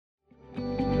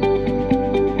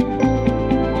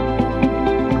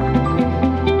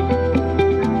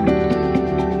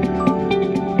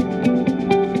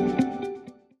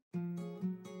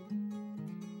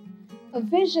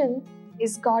vision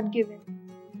is God-given.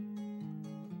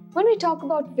 When we talk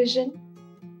about vision,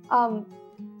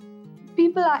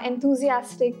 people are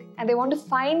enthusiastic and they want to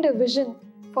find a vision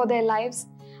for their lives.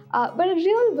 But a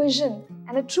real vision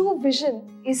and a true vision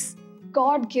is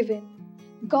God-given.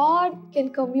 God can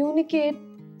communicate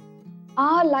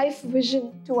our life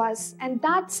vision to us, and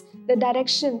that's the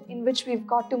direction in which we've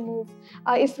got to move.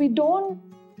 If we don't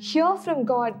hear from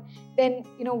God, then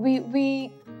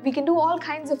we can do all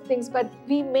kinds of things, but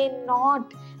we may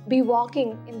not be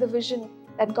walking in the vision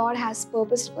that God has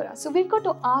purposed for us. So we've got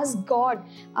to ask God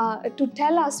to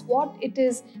tell us what it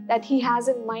is that He has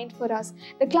in mind for us.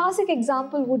 The classic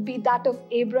example would be that of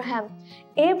Abraham.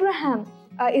 Abraham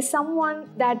is someone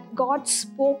that God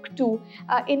spoke to.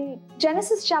 In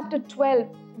Genesis chapter 12,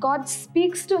 God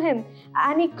speaks to him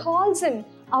and He calls him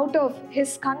out of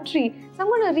his country. So I'm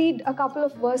going to read a couple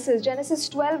of verses. Genesis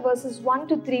 12 verses 1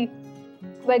 to 3,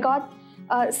 where God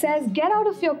says, "Get out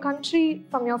of your country,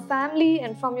 from your family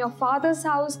and from your father's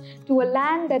house to a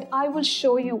land that I will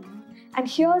show you." And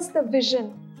here's the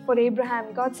vision for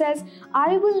Abraham. God says,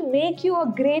 "I will make you a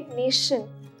great nation.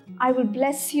 I will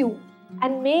bless you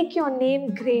and make your name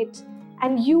great,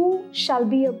 and you shall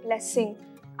be a blessing.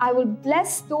 I will bless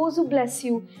those who bless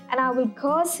you, and I will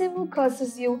curse him who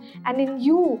curses you, and in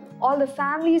you all the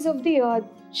families of the earth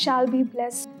shall be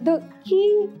blessed." The key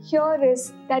here is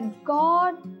that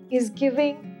God is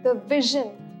giving the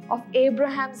vision of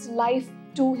Abraham's life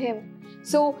to him.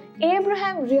 So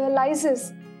Abraham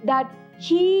realizes that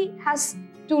he has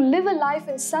to live a life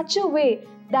in such a way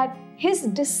that his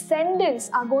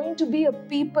descendants are going to be a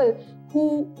people who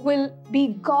will be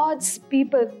God's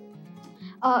people.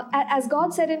 As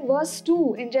God said in verse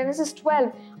 2 in Genesis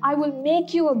 12, "I will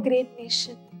make you a great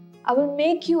nation. I will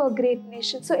make you a great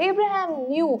nation." So Abraham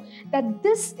knew that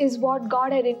this is what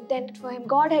God had intended for him.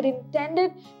 God had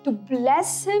intended to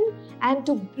bless him and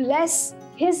to bless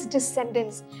his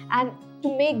descendants and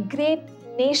to make great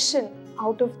nation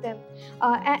out of them.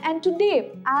 And today,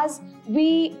 as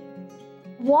we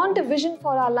want a vision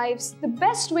for our lives, the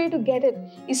best way to get it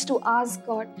is to ask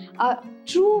God.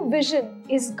 True vision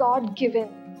is God-given.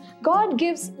 God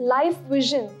gives life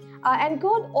vision, and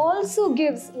God also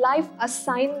gives life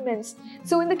assignments.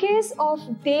 So in the case of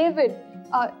David,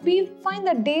 we find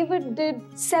that David did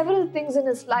several things in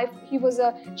his life. He was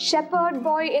a shepherd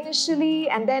boy initially,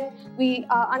 and then we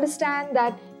understand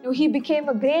that he became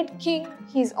a great king.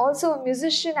 He's also a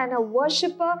musician and a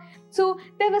worshipper. So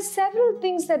there were several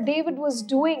things that David was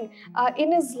doing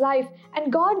in his life,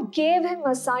 and God gave him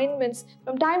assignments.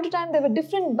 From time to time, there were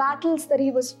different battles that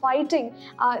he was fighting.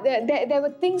 There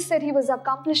were things that he was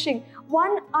accomplishing.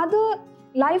 One other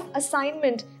life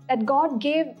assignment that God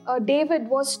gave David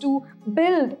was to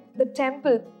build the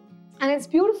temple. And it's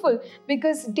beautiful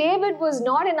because David was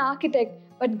not an architect,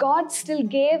 but God still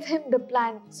gave him the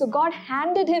plan. So God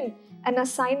handed him an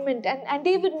assignment, and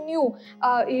David knew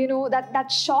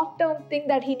that short-term thing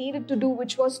that he needed to do,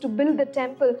 which was to build the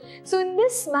temple. So in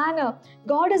this manner,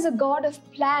 God is a God of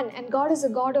plan, and God is a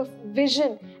God of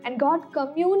vision, and God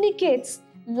communicates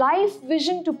life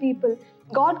vision to people.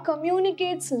 God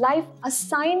communicates life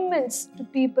assignments to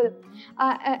people.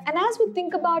 And as we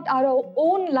think about our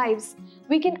own lives,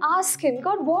 we can ask Him,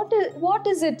 God, what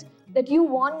is it that you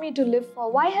want me to live for?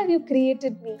 Why have you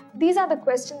created me? These are the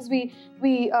questions we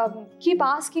keep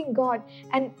asking God,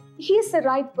 and He's the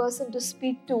right person to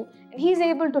speak to, and He's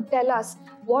able to tell us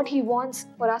what He wants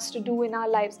for us to do in our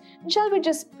lives. And shall we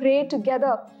just pray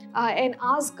together and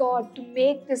ask God to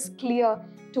make this clear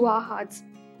to our hearts?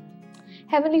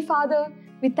 Heavenly Father,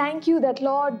 we thank you that,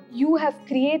 Lord, you have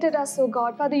created us, oh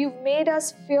God. Father, you've made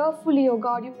us fearfully, oh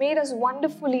God. You've made us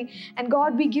wonderfully. And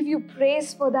God, we give you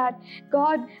praise for that.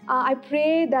 God, I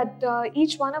pray that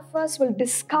each one of us will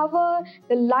discover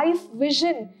the life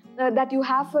vision that you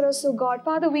have for us, oh God.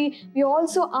 Father, we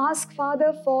also ask,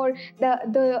 Father, for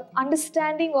the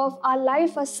understanding of our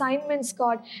life assignments,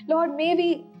 God. Lord, may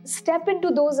we step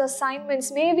into those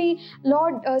assignments. May we,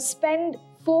 Lord, spend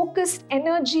focused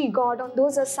energy, God, on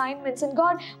those assignments. And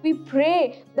God, we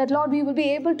pray that, Lord, we will be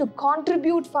able to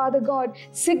contribute, Father God,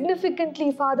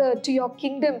 significantly, Father, to your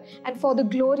kingdom and for the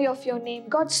glory of your name.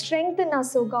 God, strengthen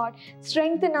us, oh God.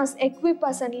 Strengthen us, equip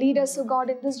us, and lead us, oh God,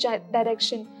 in this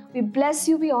direction. We bless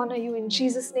you, we honor you. In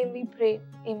Jesus' name we pray.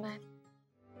 Amen.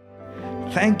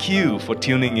 Thank you for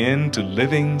tuning in to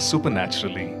Living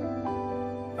Supernaturally.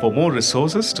 For more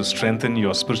resources to strengthen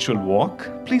your spiritual walk,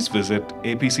 please visit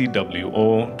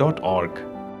apcwo.org.